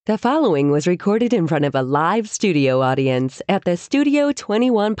The following was recorded in front of a live studio audience at the Studio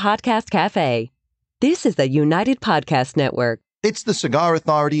 21 Podcast Cafe. This is the United Podcast Network. It's the Cigar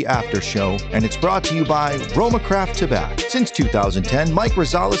Authority After Show, and it's brought to you by Roma Craft Tobacco. Since 2010, Mike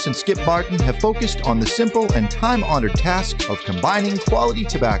Rosales and Skip Martin have focused on the simple and time-honored task of combining quality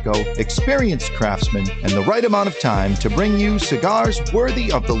tobacco, experienced craftsmen, and the right amount of time to bring you cigars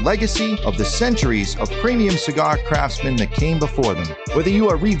worthy of the legacy of the centuries of premium cigar craftsmen that came before them. Whether you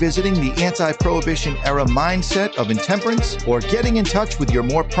are revisiting the anti-prohibition era mindset of intemperance or getting in touch with your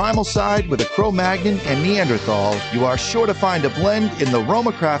more primal side with a Cro-Magnon and Neanderthal, you are sure to find a blend in the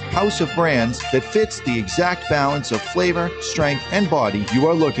Roma Craft house of brands that fits the exact balance of flavor, strength, and body you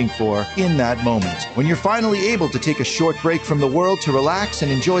are looking for in that moment. When you're finally able to take a short break from the world to relax and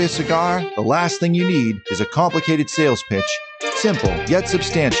enjoy a cigar, the last thing you need is a complicated sales pitch. Simple yet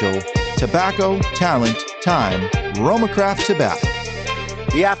substantial. Tobacco, talent, time. Roma Craft Tobacco.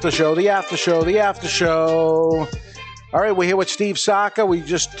 The after show, the after show, the after show. All right, we're here with Steve Saka. We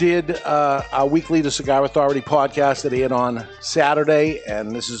just did our weekly The Cigar Authority podcast that aired on Saturday,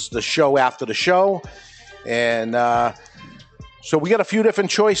 and this is the show after the show. And so we got a few different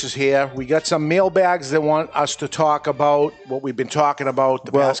choices here. We got some mailbags that want us to talk about what we've been talking about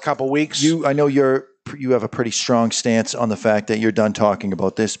the past couple weeks. I know you have a pretty strong stance on the fact that you're done talking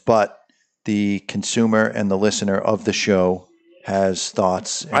about this, but the consumer and the listener of the show has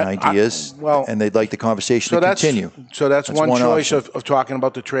thoughts and ideas, and they'd like the conversation to continue. So that's one choice of talking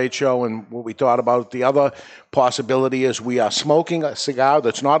about the trade show and what we thought about. The other possibility is we are smoking a cigar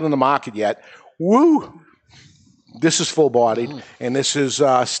that's not in the market yet. Woo! This is full-bodied, and this is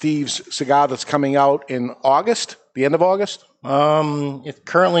Steve's cigar that's coming out in August, the end of August? It's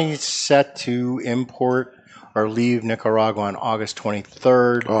currently set to import or leave Nicaragua on August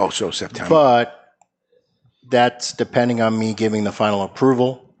 23rd. Oh, so September. But that's depending on me giving the final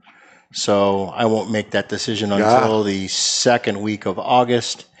approval. So I won't make that decision until the second week of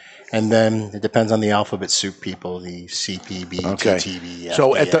August. And then it depends on the alphabet soup people, the CPB, TTB.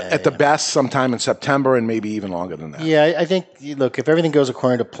 So at the best, sometime in September and maybe even longer than that. Yeah, I think, look, if everything goes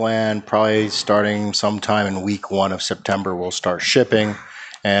according to plan, probably starting sometime in week 1 of September, we'll start shipping.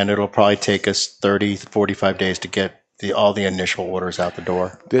 And it'll probably take us 30 to 45 days to get all the initial orders out the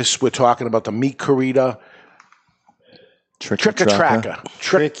door. We're talking about the meat corrida. Tricky-tracker.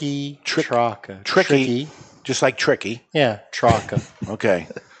 Tricky. Just like tricky. Yeah, traca. Okay.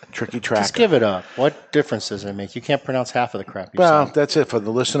 Tricky-tracker. Just give it up. What difference does it make? You can't pronounce half of the crap you say. That's it. For the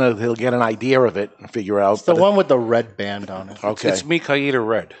listener, he'll get an idea of it and figure out. It's the one with the red band on it. Okay. It's Mikaida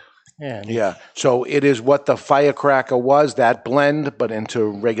Red. Yeah. So it is what the firecracker was, that blend, but into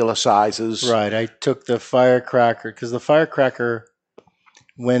regular sizes. Right. I took the firecracker, because the firecracker,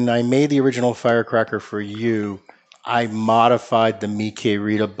 when I made the original firecracker for you, I modified the Mikke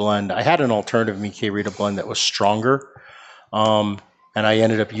Rita blend. I had an alternative Mikke Rita blend that was stronger, and I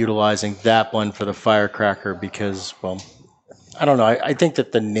ended up utilizing that blend for the firecracker because, I don't know. I think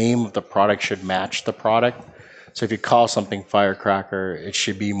that the name of the product should match the product. So if you call something firecracker, it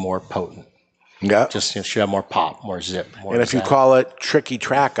should be more potent. Yeah. It should have more pop, more zip. And if you call it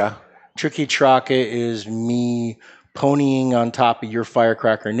Tricky-tracker. Tricky-tracker is me ponying on top of your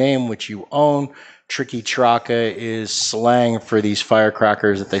firecracker name, which you own. Tricky-tracker is slang for these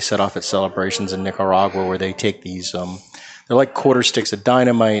firecrackers that they set off at celebrations in Nicaragua, where they take these, they're like quarter sticks of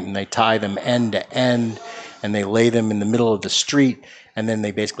dynamite, and they tie them end to end, and they lay them in the middle of the street, and then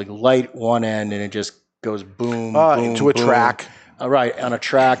they basically light one end, and it just goes boom, boom, into a track. Right, on a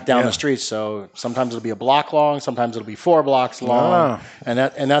track down the street. So sometimes it'll be a block long, sometimes it'll be 4 blocks long, and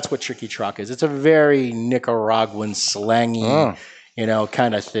that's what Tricky-tracker is. It's a very Nicaraguan slangy,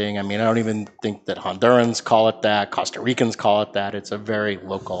 kind of thing. I mean, I don't even think that Hondurans call it that. Costa Ricans call it that. It's a very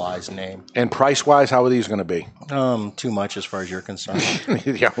localized name. And price-wise, how are these going to be? Too much as far as you're concerned.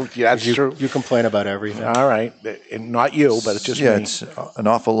 Yeah, that's true. You complain about everything. All right. And not you, but it's just me. It's an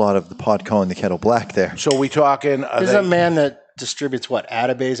awful lot of the pot calling the kettle black there. So we talking... This is a man that distributes,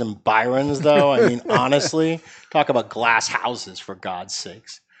 Atabes and Byrons, though? I mean, honestly, talk about glass houses, for God's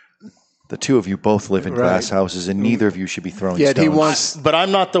sakes. The two of you both live in glass houses, and neither of you should be throwing stones. But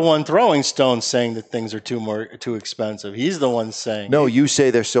I'm not the one throwing stones saying that things are too expensive. He's the one saying... No, you say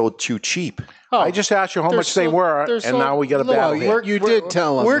they're sold too cheap. Oh, I just asked you how much they were, and now we got a battle here. You did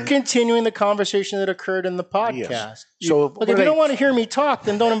tell him. We're continuing the conversation that occurred in the podcast. Yes. If you don't want to hear me talk,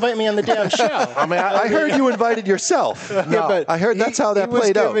 then don't invite me on the damn show. I heard you invited yourself. But I heard that's how that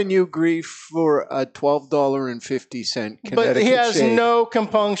played out. He was giving you grief for a $12.50 Connecticut But he has shave. no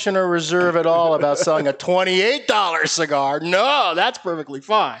compunction or reserve at all about selling a $28 cigar. No, that's perfectly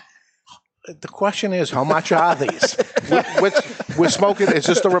fine. The question is, how much are these? We're smoking. Is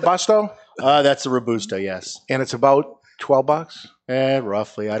this the Robusto? That's the Robusto, yes. And it's about $12.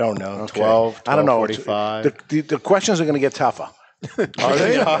 Roughly. I don't know. Okay. 12, I don't know. 45. The questions are going to get tougher. Are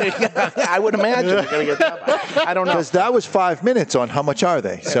they? I would imagine they're going to get tougher. I don't know. Because that was 5 minutes on how much are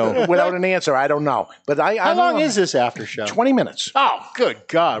they? So Without an answer, I don't know. But How long is this after show? 20 minutes. Oh, good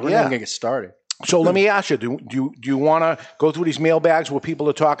God. We're not even going to get started. So let me ask you, do you want to go through these mailbags where people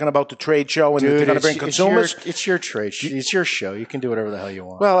are talking about the trade show and they're going to bring consumers? It's your trade show. It's your show. You can do whatever the hell you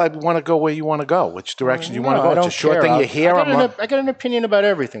want. Well, I want to go where you want to go. Which direction do you want to go? It's a short thing you hear. I got an opinion about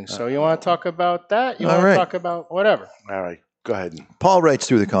everything. So you want to talk about that? You want to talk about whatever? All right. Go ahead. Paul writes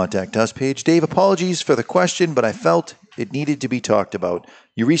through the contact us page. Dave, apologies for the question, but I felt it needed to be talked about.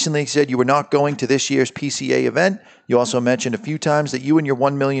 You recently said you were not going to this year's PCA event. You also mentioned a few times that you and your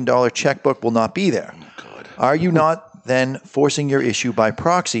 $1 million checkbook will not be there. Are you not then forcing your issue by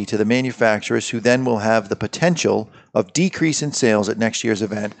proxy to the manufacturers who then will have the potential of decrease in sales at next year's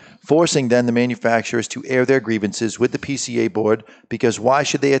event, forcing then the manufacturers to air their grievances with the PCA board because why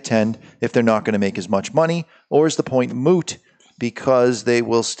should they attend if they're not going to make as much money? Or is the point moot because they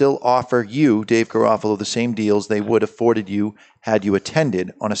will still offer you, Dave Garofalo, the same deals they would have afforded you had you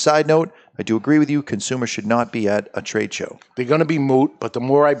attended? On a side note, I do agree with you, consumers should not be at a trade show. They're going to be moot, but the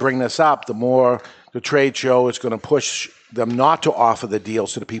more I bring this up, the more the trade show is going to push them not to offer the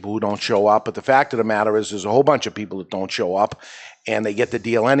deals to the people who don't show up. But the fact of the matter is there's a whole bunch of people that don't show up, and they get the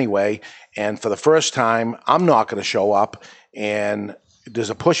deal anyway. And for the first time, I'm not going to show up, and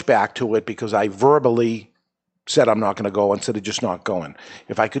there's a pushback to it because I verbally said I'm not going to go instead of just not going.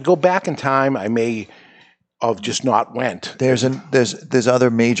 If I could go back in time, I may have just not went. There's other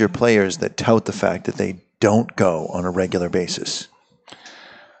major players that tout the fact that they don't go on a regular basis.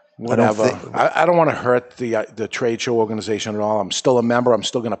 Whatever. I don't want to hurt the trade show organization at all. I'm still a member. I'm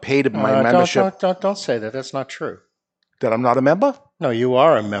still going to pay to my membership. Don't say that. That's not true. That I'm not a member? No, you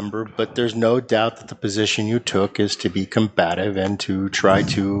are a member, but there's no doubt that the position you took is to be combative and to try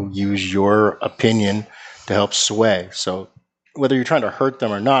to use your opinion to help sway. So whether you're trying to hurt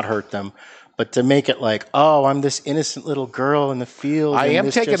them or not hurt them, but to make it like, oh, I'm this innocent little girl in the field. I am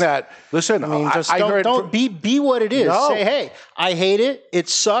taking that. Listen, don't be what it is. No. Say, hey, I hate it. It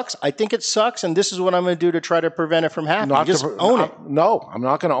sucks. I think it sucks, and this is what I'm going to do to try to prevent it from happening. Just own it. No, I'm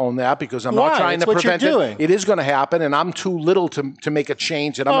not going to own that because I'm not trying to prevent it. It is going to happen, and I'm too little to make a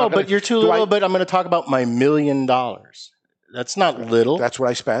change. And but you're too little. But I'm going to talk about my $1 million. That's not little. That's what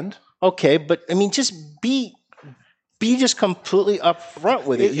I spend. Okay, but I mean, just be just completely upfront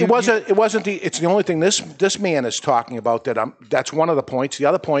with it. It's the only thing this man is talking about that's one of the points. The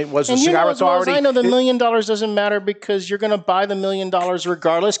other point was the Cigar Authority. I know the $1 million doesn't matter because you're going to buy the $1 million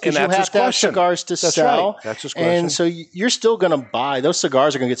regardless because you have to have cigars to sell. Right. That's his question. And so you're still going to buy. Those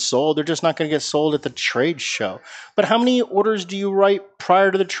cigars are going to get sold. They're just not going to get sold at the trade show. But how many orders do you write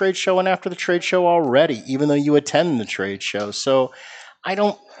prior to the trade show and after the trade show already, even though you attend the trade show? So I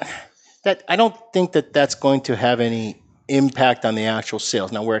don't think that that's going to have any impact on the actual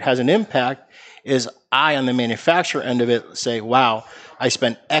sales. Now, where it has an impact is I, on the manufacturer end of it, say, wow, I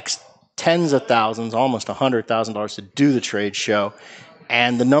spent X tens of thousands, almost $100,000 to do the trade show.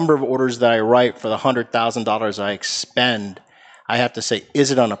 And the number of orders that I write for the $100,000 I expend, I have to say,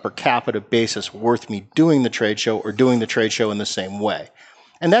 is it on a per capita basis worth me doing the trade show or doing the trade show in the same way?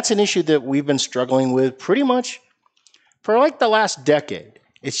 And that's an issue that we've been struggling with pretty much for like the last decade.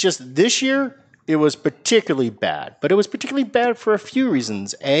 It's just this year, it was particularly bad. But it was particularly bad for a few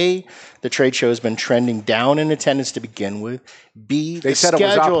reasons. A, the trade show has been trending down in attendance to begin with. B, the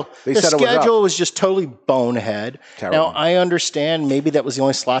schedule was just totally bonehead. Terrible. Now, I understand maybe that was the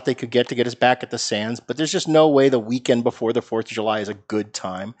only slot they could get to get us back at the Sands, but there's just no way the weekend before the 4th of July is a good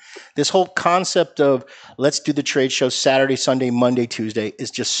time. This whole concept of let's do the trade show Saturday, Sunday, Monday, Tuesday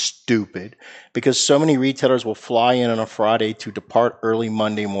is just stupid because so many retailers will fly in on a Friday to depart early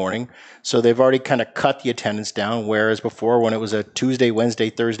Monday morning. So they've already kind of cut the attendance down, whereas before when it was a Tuesday, Wednesday,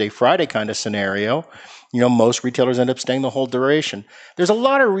 Thursday, Friday kind of scenario, most retailers end up staying the whole duration. There's a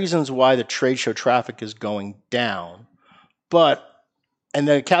lot of reasons why the trade show traffic is going down, and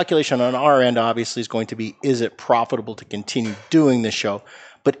the calculation on our end obviously is going to be, is it profitable to continue doing the show?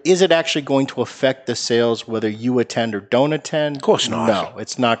 But is it actually going to affect the sales whether you attend or don't attend? Of course not. No,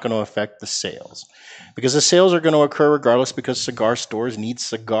 it's not going to affect the sales. Because the sales are going to occur regardless because cigar stores need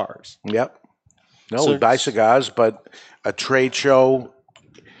cigars. Yep. We buy cigars, but a trade show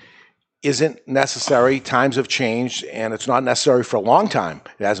isn't necessary. Times have changed, and it's not necessary for a long time.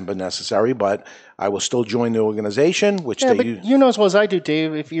 It hasn't been necessary, but I will still join the organization, which they use. You know as well as I do,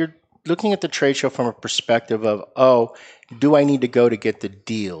 Dave, if you're looking at the trade show from a perspective of, do I need to go to get the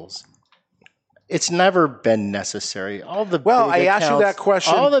deals? It's never been necessary. I asked you that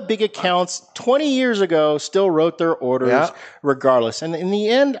question. All the big accounts 20 years ago still wrote their orders regardless. And in the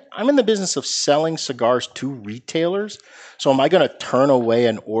end, I'm in the business of selling cigars to retailers. So am I going to turn away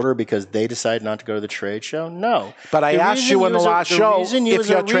an order because they decide not to go to the trade show? No. But I asked you in the last show if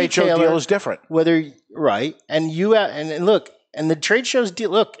your trade show deal is different. Right. And look, and the trade show's deal,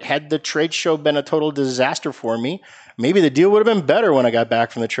 look, had the trade show been a total disaster for me, maybe the deal would have been better when I got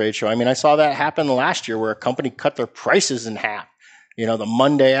back from the trade show. I mean, I saw that happen last year where a company cut their prices in half, the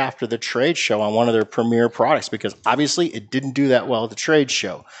Monday after the trade show on one of their premier products, because obviously it didn't do that well at the trade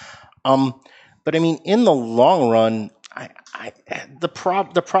show. But I mean, in the long run, the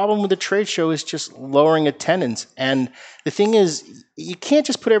problem with the trade show is just lowering attendance. And the thing is, you can't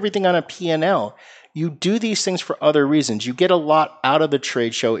just put everything on a P&L. You do these things for other reasons. You get a lot out of the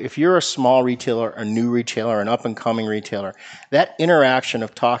trade show. If you're a small retailer, a new retailer, an up-and-coming retailer, that interaction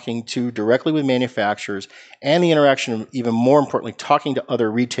of talking directly with manufacturers and the interaction of, even more importantly, talking to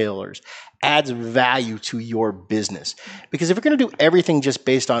other retailers adds value to your business. Because if you're going to do everything just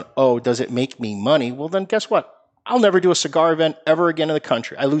based on, does it make me money? Well, then guess what? I'll never do a cigar event ever again in the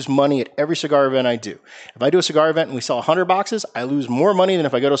country. I lose money at every cigar event I do. If I do a cigar event and we sell 100 boxes, I lose more money than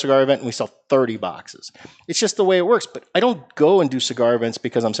if I go to a cigar event and we sell 30 boxes. It's just the way it works. But I don't go and do cigar events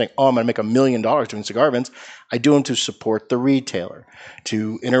because I'm saying, I'm going to make $1 million doing cigar events. I do them to support the retailer,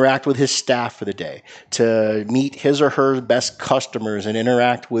 to interact with his staff for the day, to meet his or her best customers and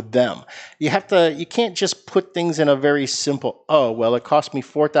interact with them. You can't just put things in a very simple, it cost me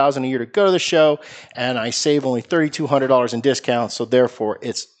 $4,000 a year to go to the show and I save only $3,200 in discounts, so therefore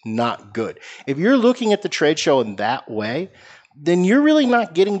it's not good. If you're looking at the trade show in that way, then you're really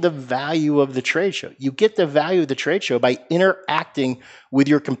not getting the value of the trade show. You get the value of the trade show by interacting with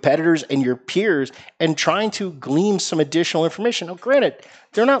your competitors and your peers and trying to glean some additional information. Now, granted,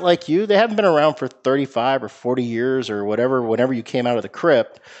 they're not like you. They haven't been around for 35 or 40 years or whatever, whenever you came out of the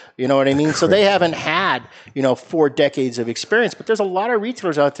crypt. You know what I mean? So they haven't had, 4 decades of experience. But there's a lot of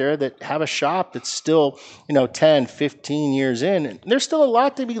retailers out there that have a shop that's still, 10, 15 years in. And there's still a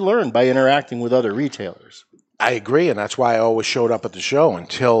lot to be learned by interacting with other retailers. I agree, and that's why I always showed up at the show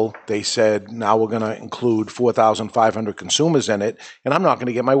until they said, now we're going to include 4,500 consumers in it, and I'm not going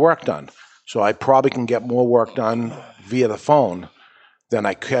to get my work done. So I probably can get more work done via the phone than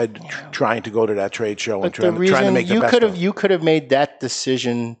I could trying to go to that trade show and trying to make the best of it. You could have made that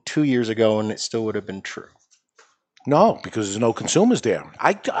decision 2 years ago, and it still would have been true. No, because there's no consumers there.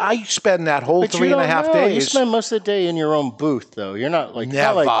 I spend that whole 3.5 days. You spend most of the day in your own booth, though. You're not like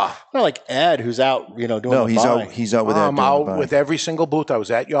not like Ed, who's out, doing he's out with Ed. I'm out with every single booth. I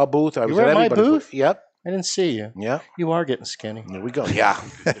was at your booth. I was at my everybody's booth. Yep. I didn't see you. Yeah. You are getting skinny. There we go. Yeah.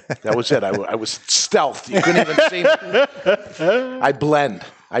 That was it. I was stealth. You couldn't even see me. I blend.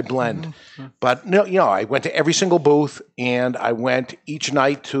 But I went to every single booth, and I went each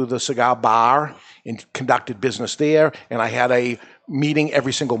night to the cigar bar and conducted business there. And I had a meeting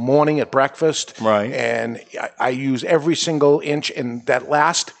every single morning at breakfast. Right. And I use every single inch. In that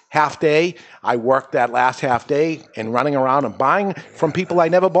last half day, I worked that last half day and running around and buying from people I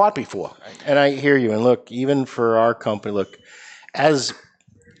never bought before. And I hear you. And look, even for our company, as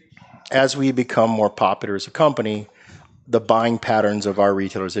we become more popular as a company, the buying patterns of our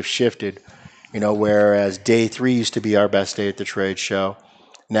retailers have shifted. Whereas day 3 used to be our best day at the trade show,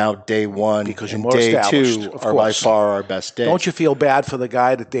 now day 1 and day 2 are by far our best day. Don't you feel bad for the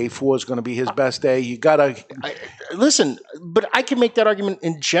guy that day 4 is going to be his best day? You got to listen, but I can make that argument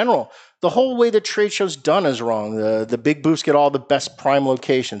in general. The whole way the trade show's done is wrong. The big booths get all the best prime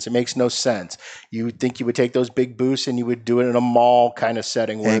locations. It makes no sense. You would think you would take those big booths and you would do it in a mall kind of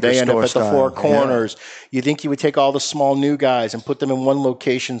setting where they end up at the 4 corners. Yeah. You think you would take all the small new guys and put them in one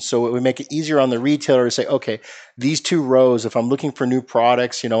location so it would make it easier on the retailer to say, okay, these 2 rows, if I'm looking for new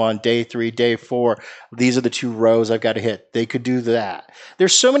products, on day 3, day 4, these are the 2 rows I've got to hit. They could do that.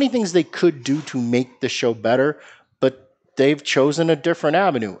 There's so many things they could do to make the show better, but they've chosen a different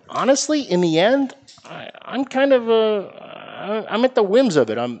avenue. Honestly, in the end, I'm kind of I'm at the whims of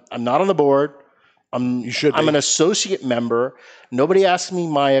it. I'm not on the board. I'm an associate member. Nobody asks me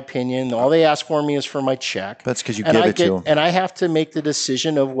my opinion. All they ask for me is for my check. That's because you give it to them. And I have to make the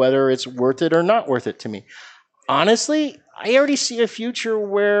decision of whether it's worth it or not worth it to me. Honestly, I already see a future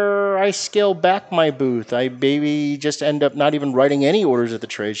where I scale back my booth. I maybe just end up not even writing any orders at the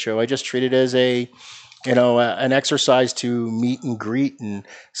trade show. I just treat it as an exercise to meet and greet and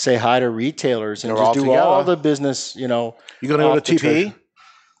say hi to retailers and just do all the business, You going to go to TPE?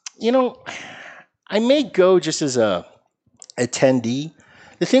 I may go just as a attendee.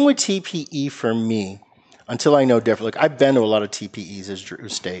 The thing with TPE for me, until I know different. Like I've been to a lot of TPEs as Drew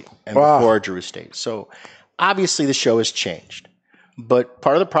Estate and before Drew Estate. So obviously the show has changed. But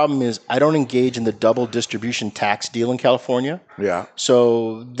part of the problem is I don't engage in the double distribution tax deal in California. Yeah.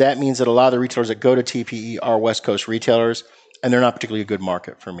 So that means that a lot of the retailers that go to TPE are West Coast retailers, and they're not particularly a good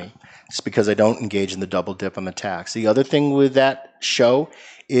market for me. It's because I don't engage in the double dip on the tax. The other thing with that show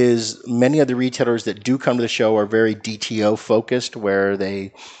is many of the retailers that do come to the show are very DTO focused, where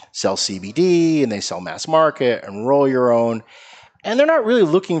they sell CBD and they sell mass market and roll your own. And they're not really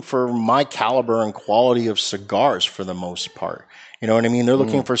looking for my caliber and quality of cigars for the most part. You know what I mean? They're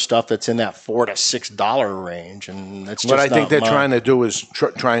looking for stuff that's in that $4 to $6 range, and that's just what I think they're not trying to do is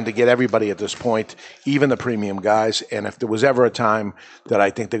trying to get everybody at this point, even the premium guys. And if there was ever a time that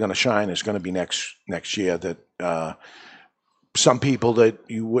I think they're going to shine, it's going to be next year. That some people that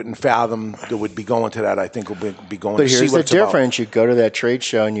you wouldn't fathom that would be going to that, I think will be going But to see here's what the it's about. difference. You go to that trade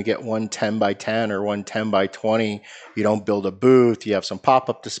show and you get one 10 by 10 or one 10 by 20. You don't build a booth. You have some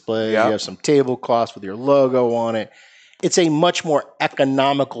pop-up display. Yep. You have some tablecloths with your logo on it. It's a much more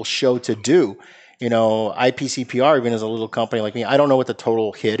economical show to do. You know, IPCPR, even as a little company like me, I don't know what the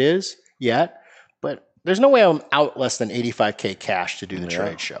total hit is yet, but there's no way I'm out less than $85K cash to do the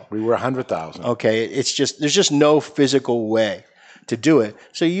trade show. We were 100,000. Okay, it's just there's just no physical way to do it.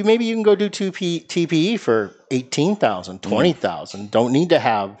 So maybe you can go do TPE for 18,000, 20,000. Don't need to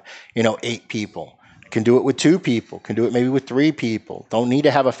have 8 people. Can do it with 2 people. Can do it maybe with 3 people. Don't need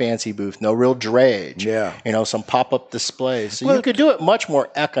to have a fancy booth. No real drage. Yeah. Some pop-up displays. So you could do it much more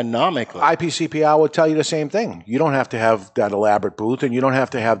economically. IPCPR will tell you the same thing. You don't have to have that elaborate booth, and you don't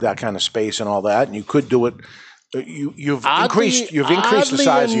have to have that kind of space and all that. And you could do it. You've increased the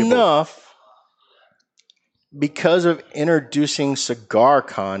size of your booth. Because of introducing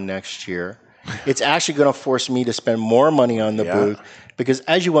CigarCon next year, it's actually going to force me to spend more money on the booth. Because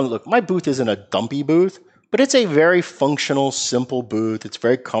as you want to look, my booth isn't a dumpy booth, but it's a very functional, simple booth. It's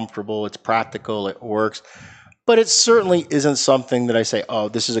very comfortable. It's practical. It works. But it certainly isn't something that I say, oh,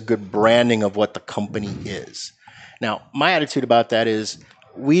 this is a good branding of what the company is. Now, my attitude about that is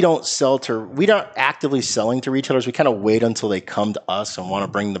we don't actively selling to retailers. We kind of wait until they come to us and want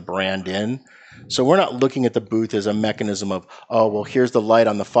to bring the brand in. So we're not looking at the booth as a mechanism of, oh, well, here's the light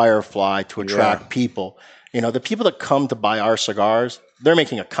on the Firefly to attract people. The people that come to buy our cigars, they're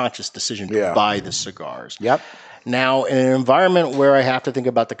making a conscious decision to buy the cigars. Yep. Now, in an environment where I have to think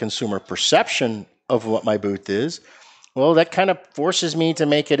about the consumer perception of what my booth is, well, that kind of forces me to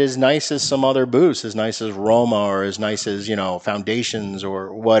make it as nice as some other booths, as nice as Roma or as nice as, Foundations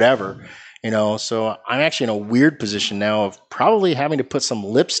or whatever. So I'm actually in a weird position now of probably having to put some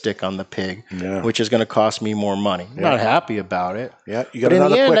lipstick on the pig, which is going to cost me more money. I'm not happy about it. Yeah. But in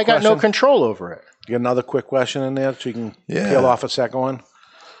the end, I got no control over it. You got another quick question in there so you can peel off a second one?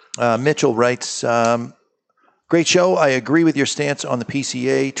 Mitchell writes, great show. I agree with your stance on the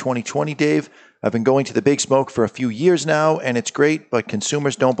PCA 2020, Dave. I've been going to the Big Smoke for a few years now, and it's great, but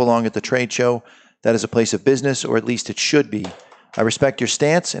consumers don't belong at the trade show. That is a place of business, or at least it should be. I respect your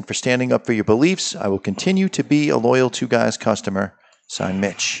stance, and for standing up for your beliefs, I will continue to be a loyal Two Guys customer. Signed,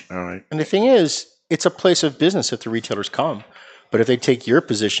 Mitch. All right. And the thing is, it's a place of business if the retailers come. But if they take your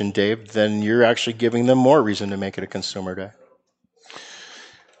position, Dave, then you're actually giving them more reason to make it a consumer day.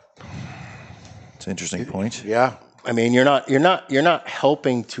 It's an interesting point. Yeah. I mean, you're not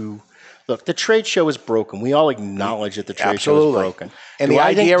helping to look. The trade show is broken. We all acknowledge that the trade show is broken. And do the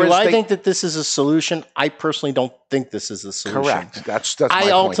I idea think that this is a solution? I personally don't think this is a solution. Correct. That's I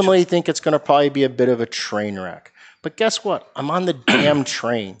ultimately think it's going to probably be a bit of a train wreck. But guess what? I'm on the damn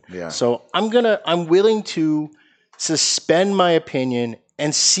train. Yeah. So I'm willing to suspend my opinion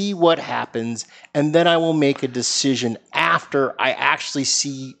and see what happens, and then I will make a decision after I actually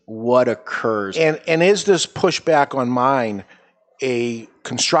see what occurs. And is this pushback on mine a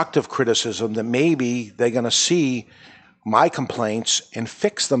constructive criticism that maybe they're going to see my complaints and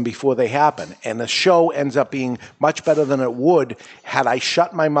fix them before they happen? And the show ends up being much better than it would had I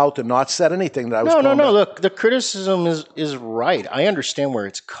shut my mouth and not said anything that I was No. Look, the criticism is right. I understand where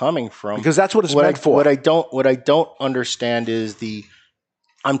it's coming from. Because that's what it's meant for. What I don't understand is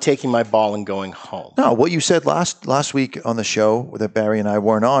I'm taking my ball and going home. No, what you said last week on the show that Barry and I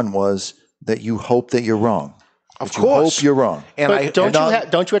weren't on was that you hope that you're wrong. Of You course. hope you're wrong. But don't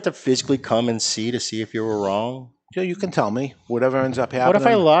you have to physically come and see if you were wrong? Yeah, you can tell me whatever ends up happening. What if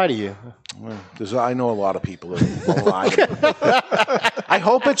I lie to you? I know a lot of people that will lie. I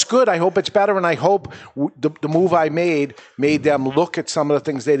hope it's good. I hope it's better, and I hope the move I made them look at some of the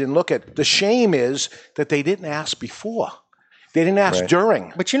things they didn't look at. The shame is that they didn't ask before. They didn't ask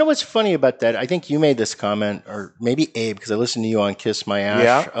during. But you know what's funny about that? I think you made this comment, or maybe Abe, because I listened to you on Kiss My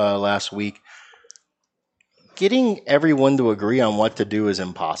Ash last week. getting everyone to agree on what to do is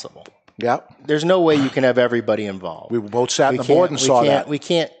impossible. Yeah. There's no way you can have everybody involved. We both sat on the board and saw that.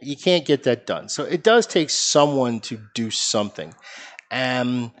 You can't get that done. So it does take someone to do something.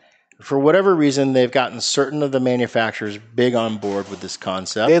 And for whatever reason, they've gotten certain of the manufacturers big on board with this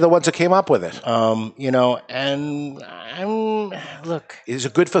concept. They're the ones that came up with it. Look. Is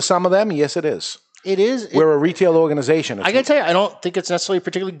it good for some of them? Yes, it is. It is. We're a retail organization. I got to tell you, I don't think it's necessarily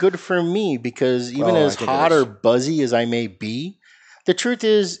particularly good for me because even as hot or buzzy as I may be, the truth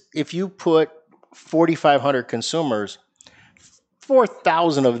is if you put 4,500 consumers,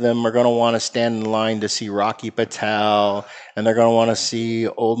 4,000 of them are going to want to stand in line to see Rocky Patel, and they're going to want to see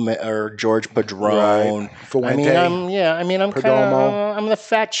George Padron. Fuente, I'm the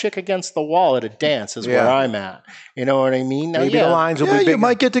fat chick against the wall at a dance is where I'm at. You know what I mean? Now, maybe the lines will be bigger. You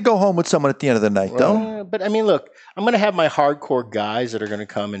might get to go home with someone at the end of the night, though. But I mean, look, I'm going to have my hardcore guys that are going to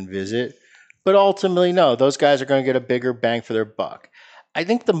come and visit, but ultimately, no, those guys are going to get a bigger bang for their buck. I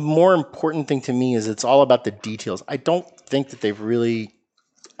think the more important thing to me is it's all about the details. I don't think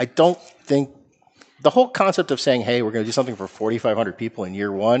the whole concept of saying, hey, we're going to do something for 4,500 people in year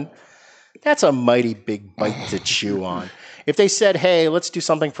one, that's a mighty big bite to chew on. If they said, hey, let's do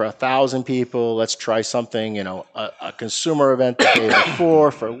something for 1,000 people, let's try something, a consumer event the day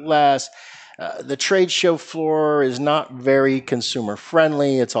before for less. The trade show floor is not very consumer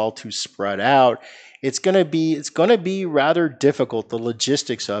friendly. It's all too spread out. It's going to be rather difficult, the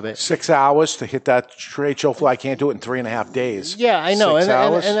logistics of it. 6 hours to hit that trade show floor. I can't do it in 3.5 days. Yeah, I know. 6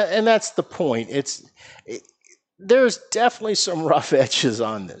 hours. And that's the point. There's definitely some rough edges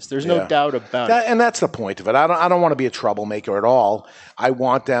on this. There's no doubt about it. And that's the point of it. I don't want to be a troublemaker at all. I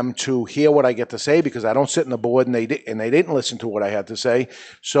want them to hear what I get to say because I don't sit in the board and they didn't listen to what I had to say.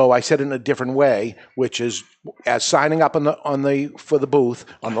 So I said it in a different way, which is as signing up for the booth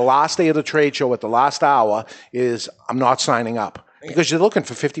on the last day of the trade show at the last hour is I'm not signing up. Because you're looking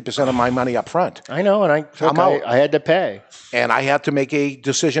for 50% of my money up front. I know, and I'm out. I had to pay. And I had to make a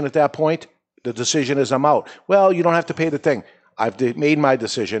decision at that point. The decision is I'm out. Well, you don't have to pay the thing. I've made my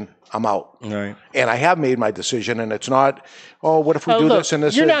decision. I'm out. Right. And I have made my decision, and it's not, what if we do this and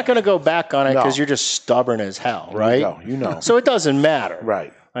this? You're not going to go back on it because you're just stubborn as hell, right? You know. So it doesn't matter.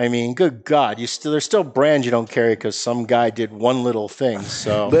 Right. I mean, good God, there's still brands you don't carry because some guy did one little thing.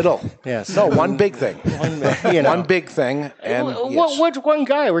 So yes, no, one big thing, one big thing, and what's one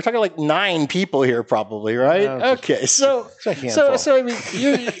guy? We're talking like 9 people here, probably, right? Okay, so I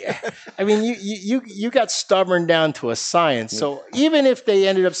mean, you got stubborn down to a science. So even if they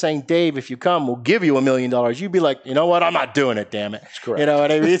ended up saying, Dave, if you come, we'll give you $1 million, you'd be like, you know what? I'm not doing it. Damn it. That's correct. You know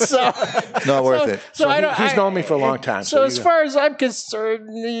what I mean? So not worth it. So he's known me for a long time. So as far as I'm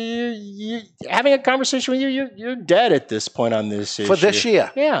concerned. You having a conversation with you're dead at this point on this issue. For this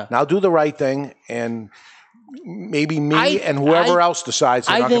year. Yeah. Now do the right thing, and maybe and whoever else decides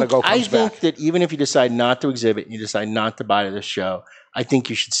they're not going to go comes back. I think that even if you decide not to exhibit, you decide not to buy to the show, I think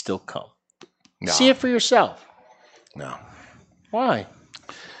you should still come. No. See it for yourself. No. Why?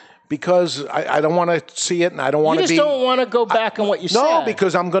 Because I don't want to see it, and I don't want to be. You just don't want to go back on what you said. No,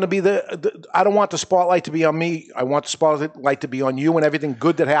 because I'm going to be I don't want the spotlight to be on me. I want the spotlight to be on you and everything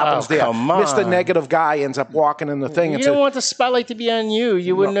good that happens there. Come on. Mr. Negative guy ends up walking in the thing. You don't want the spotlight to be on you.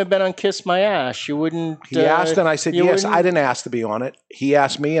 You wouldn't have been on Kiss My Ass. You wouldn't. He asked, and I said yes. I didn't ask to be on it. He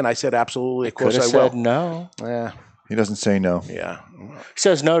asked me, and I said absolutely. Of course, I will. Said no. Yeah. He doesn't say no. Yeah. He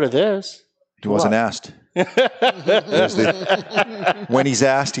says no to this. He wasn't asked. When he's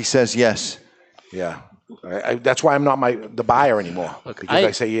asked, he says yes. Yeah, that's why I'm not the buyer anymore, because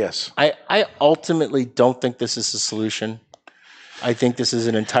I say yes. I ultimately don't think this is a solution. I think this is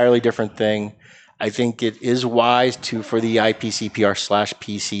an entirely different thing. I think it is wise for the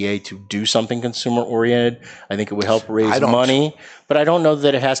IPCPR/PCA to do something consumer oriented. I think it would help raise money, but I don't know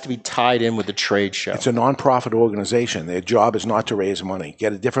that it has to be tied in with the trade show. It's a nonprofit organization. Their job is not to raise money.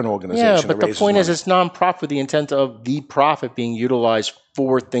 Get a different organization. Yeah, but the point is it's nonprofit with the intent of the profit being utilized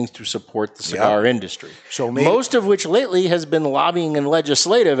for things to support the cigar industry. So most of which lately has been lobbying and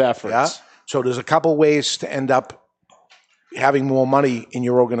legislative efforts. Yeah. So there's a couple ways to end up having more money in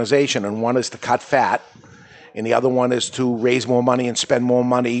your organization, and one is to cut fat, and the other one is to raise more money and spend more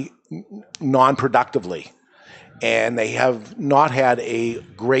money non-productively. And they have not had a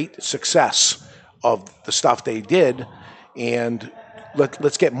great success of the stuff they did, and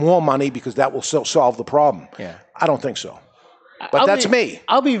let's get more money because that will still solve the problem. Yeah. I don't think so. But that's me.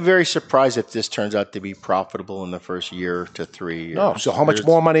 I'll be very surprised if this turns out to be profitable in the first year to 3 years. No. So how much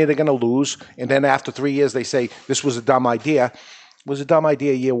more money are they going to lose? And then after 3 years, they say, this was a dumb idea. It was a dumb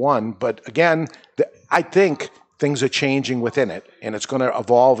idea year one. But again, I think things are changing within it, and it's going to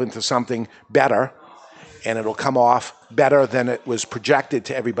evolve into something better. and it'll come off better than it was projected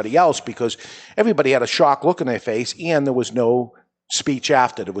to everybody else because everybody had a shocked look on their face and there was no speech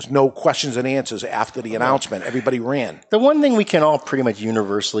after. There was no questions and answers after the announcement. Everybody ran. The one thing we can all pretty much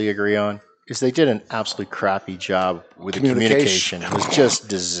universally agree on is they did an absolutely crappy job with the communication. It was just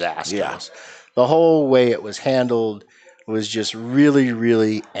disastrous. Yeah. The whole way it was handled was just really,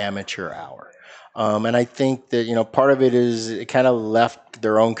 really amateur hour. And I think that, part of it is it kind of left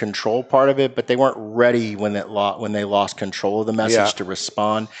their own control part of it, but they weren't ready when they lost control of the message to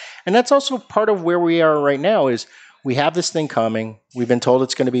respond. And that's also part of where we are right now is we have this thing coming. We've been told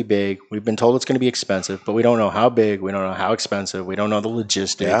it's going to be big. We've been told it's going to be expensive, but we don't know how big. We don't know how expensive. We don't know the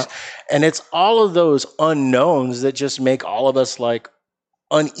logistics. Yeah. And it's all of those unknowns that just make all of us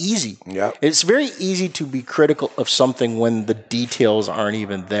uneasy. Yeah. It's very easy to be critical of something when the details aren't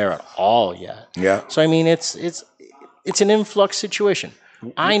even there at all yet. Yeah. So, I mean, it's an influx situation.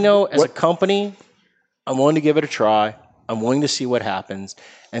 I know as a company, I'm willing to give it a try. I'm willing to see what happens.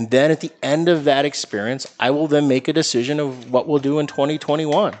 And then at the end of that experience, I will then make a decision of what we'll do in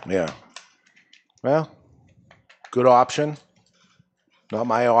 2021. Yeah. Well, good option. Not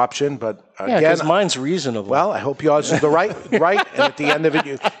my option, but Yeah, again, because mine's reasonable. well, I hope yours is the right. And at the end of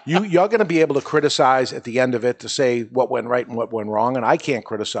it, you're going to be able to criticize at the end of it to say what went right and what went wrong, and I can't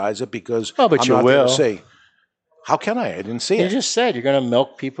criticize it because Oh, but I'm you not will. going to say. How can I? I didn't see you it. just said you're going to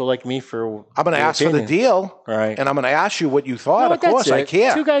milk people like me for. I'm going to their ask for the opinion. deal, Right. and I'm going to ask you what you thought. No, of course, that's I it.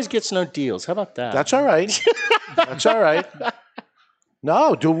 care. Two guys gets no deals. How about that? That's all right. That's all right.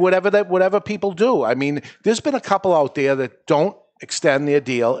 No, do whatever people do. I mean, there's been a couple out there that don't extend their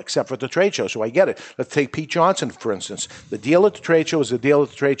deal except for the trade show. So I get it. Let's take Pete Johnson, for instance. The deal at the trade show is the deal at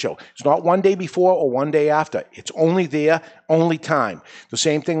the trade show. It's not one day before or one day after. It's only there, only time. The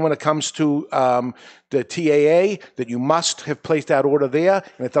same thing when it comes to the TAA, that you must have placed that order there,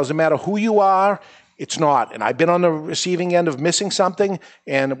 and it doesn't matter who you are. It's not. And I've been on the receiving end of missing something,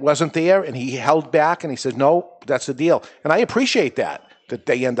 and it wasn't there, and he held back, and he said, no, that's the deal. And I appreciate that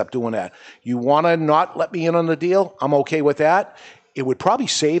they end up doing that. You want to not let me in on the deal? I'm okay with that. It would probably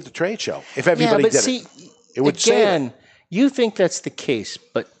save the trade show if everybody did it. It would save it. You think that's the case,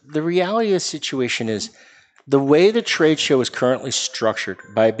 but the reality of the situation is the way the trade show is currently structured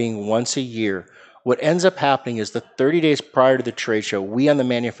by being once a year, what ends up happening is the 30 days prior to the trade show, we on the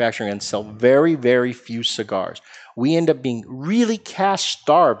manufacturing end sell very, very few cigars. We end up being really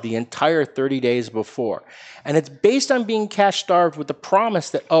cash-starved the entire 30 days before. And it's based on being cash-starved with the promise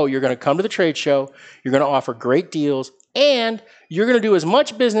that, you're going to come to the trade show, you're going to offer great deals, and you're going to do as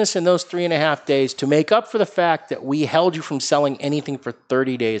much business in those 3.5 days to make up for the fact that we held you from selling anything for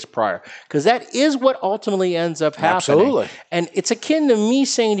 30 days prior. Because that is what ultimately ends up happening. Absolutely. And it's akin to me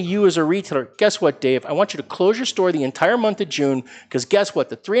saying to you as a retailer, guess what, Dave? I want you to close your store the entire month of June, because guess what?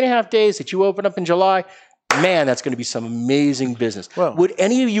 The 3.5 days that you open up in July, man, that's going to be some amazing business. Well, would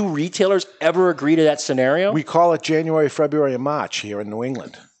any of you retailers ever agree to that scenario? We call it January, February, and March here in New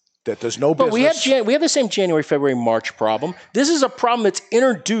England. That there's no business. But we have the same January, February, March problem. This is a problem that's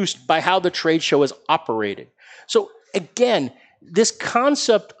introduced by how the trade show is operated. So again, this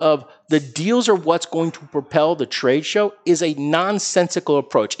concept of the deals are what's going to propel the trade show is a nonsensical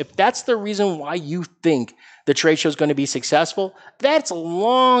approach. If that's the reason why you think the trade show is going to be successful, that's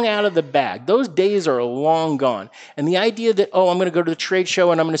long out of the bag. Those days are long gone. And the idea that, I'm going to go to the trade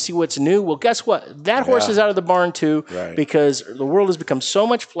show and I'm going to see what's new, well, guess what? That horse is out of the barn too, because the world has become so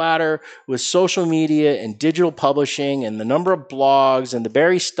much flatter with social media and digital publishing and the number of blogs and the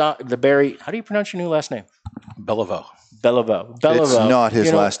Barry, how do you pronounce your new last name? Bellevue. It's not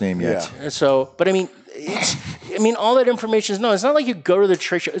his last name yet. Yeah. So, but I mean, all that information is known. It's not like you go to the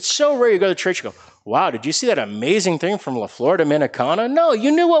trade show. It's so rare you go to the trade show and go, wow, did you see that amazing thing from La Flor Dominicana? No,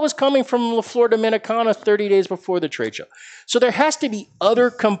 you knew what was coming from La Flor Dominicana 30 days before the trade show. So there has to be other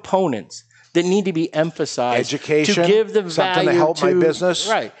components that need to be emphasized. Education, to give the something value to help my business.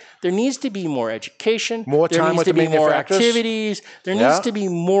 Right. There needs to be more education. More time with the There needs to be more manufacturers. activities. There needs to be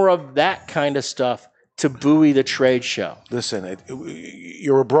more of that kind of stuff to buoy the trade show. Listen,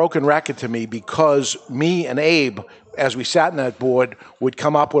 you're a broken record to me because me and Abe, as we sat in that board, would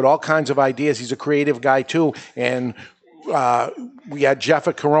come up with all kinds of ideas. He's a creative guy too, and we had Jeff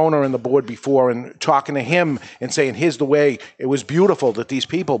at Corona in the board before and talking to him and saying, here's the way. It was beautiful that these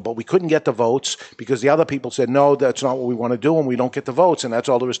people, but we couldn't get the votes because the other people said, no, that's not what we want to do and we don't get the votes, and that's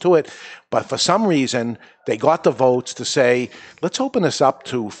all there is to it. But for some reason, they got the votes to say, let's open this up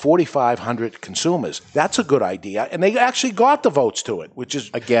to 4,500 consumers. That's a good idea. And they actually got the votes to it, which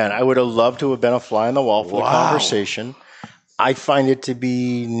is... Again, I would have loved to have been a fly on the wall for the conversation. I find it to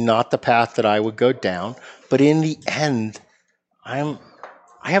be not the path that I would go down. But in the end, I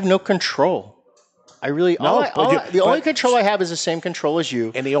have no control The only control I have is the same control as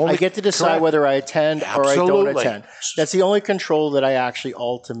you. And I get to decide whether I attend or I don't attend. That's the only control that I actually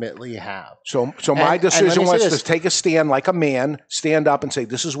ultimately have. So my decision was to take a stand like a man, stand up and say,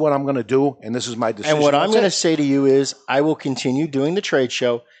 this is what I'm going to do, and this is my decision. And what I'm going to say to you is I will continue doing the trade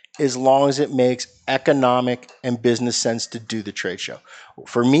show as long as it makes economic and business sense to do the trade show.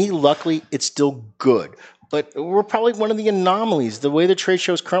 For me, luckily, it's still good. But we're probably one of the anomalies. The way the trade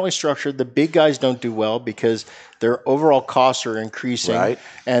show is currently structured, the big guys don't do well because their overall costs are increasing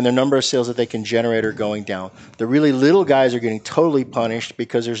and the number of sales that they can generate are going down. The really little guys are getting totally punished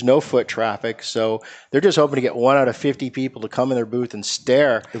because there's no foot traffic. So they're just hoping to get 1 out of 50 people to come in their booth and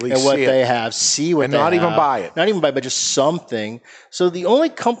stare at what they have, see what they have. And not even buy it. Not even buy it, but just something. So the only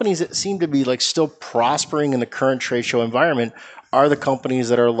companies that seem to be like still prospering in the current trade show environment are the companies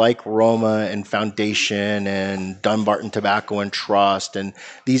that are like Roma and Foundation and Dunbarton Tobacco and Trust and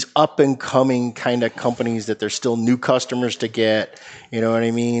these up-and-coming kind of companies that there's still new customers to get. You know what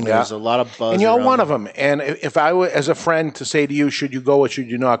I mean? Yeah. There's a lot of buzz. And you're one of them. And if I were, as a friend, to say to you, should you go or should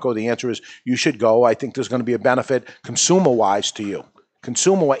you not go, the answer is you should go. I think there's going to be a benefit consumer-wise to you.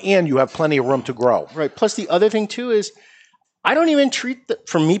 And you have plenty of room to grow. Right. Plus, the other thing, too, is I don't even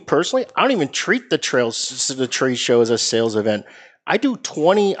for me personally, I don't even treat the trade show as a sales event. I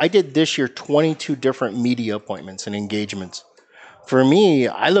did this year 22 different media appointments and engagements. For me,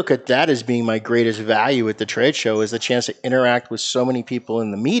 I look at that as being my greatest value at the trade show, is the chance to interact with so many people in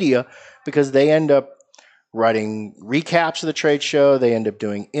the media, because they end up writing recaps of the trade show. They end up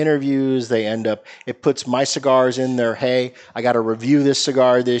doing interviews. It puts my cigars in there. Hey, I got to review this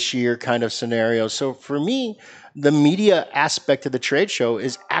cigar this year kind of scenario. So for me, the media aspect of the trade show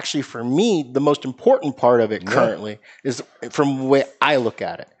is actually, for me, the most important part of it currently, is from the way I look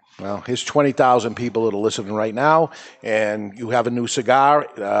at it. Well, here's 20,000 people that are listening right now, and you have a new cigar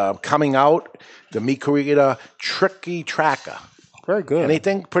coming out, the Mi Querida Tricky Tracker. Very good.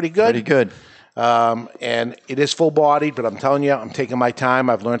 Anything? Pretty good? Pretty good. And it is full-bodied, but I'm telling you, I'm taking my time.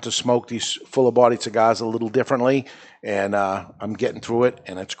 I've learned to smoke these fuller-bodied cigars a little differently, and I'm getting through it,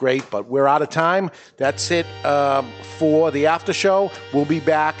 and it's great. But we're out of time. That's it for the after show. We'll be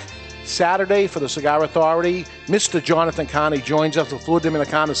back Saturday for the Cigar Authority. Mr. Jonathan Carney joins us. La Flor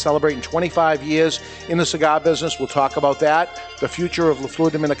Dominicana is celebrating 25 years in the cigar business. We'll talk about that, the future of La Flor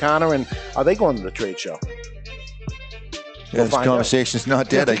Dominicana, and are they going to the trade show? Yeah, this conversation's not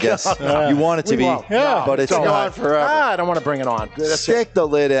dead, I guess. You want it to be, but it's not forever. I don't want to bring it on. Stick the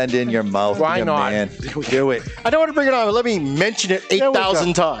lid end in your mouth. Why not? Man. Do it. I don't want to bring it on, but let me mention it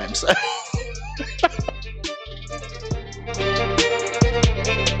 8,000 times.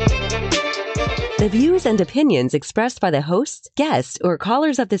 The views and opinions expressed by the hosts, guests, or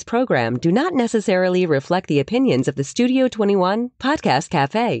callers of this program do not necessarily reflect the opinions of the Studio 21 Podcast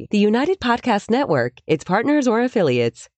Cafe, the United Podcast Network, its partners, or affiliates.